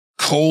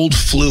cold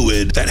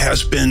fluid that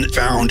has been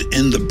found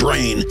in the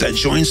brain that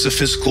joins the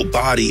physical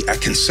body at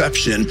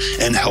conception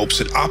and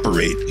helps it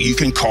operate. You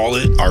can call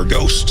it our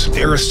ghost.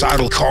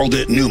 Aristotle called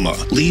it pneuma,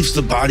 leaves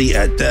the body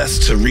at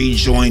death to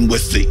rejoin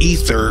with the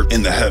ether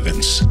in the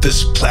heavens.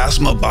 This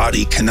plasma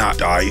body cannot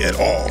die at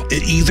all.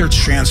 It either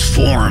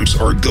transforms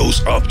or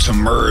goes up to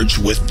merge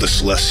with the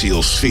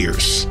celestial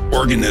spheres.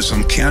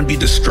 Organism can be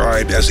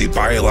described as a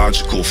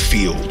biological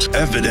field,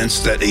 evidence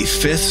that a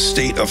fifth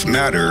state of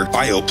matter,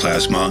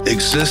 bioplasma,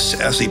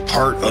 exists as a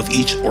part of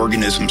each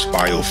organism's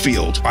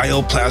biofield.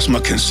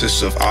 Bioplasma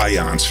consists of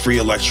ions, free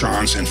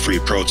electrons, and free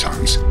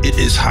protons. It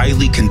is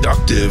highly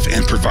conductive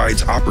and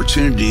provides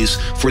opportunities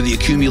for the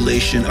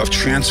accumulation of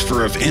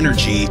transfer of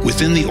energy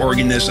within the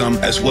organism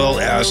as well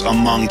as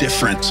among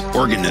different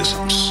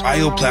organisms.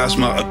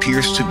 Bioplasma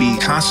appears to be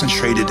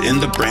concentrated in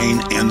the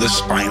brain and the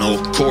spinal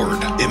cord.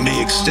 It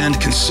may extend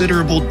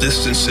considerable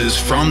distances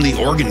from the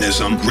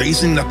organism,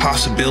 raising the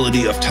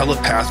possibility of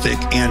telepathic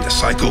and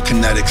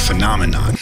psychokinetic phenomenon.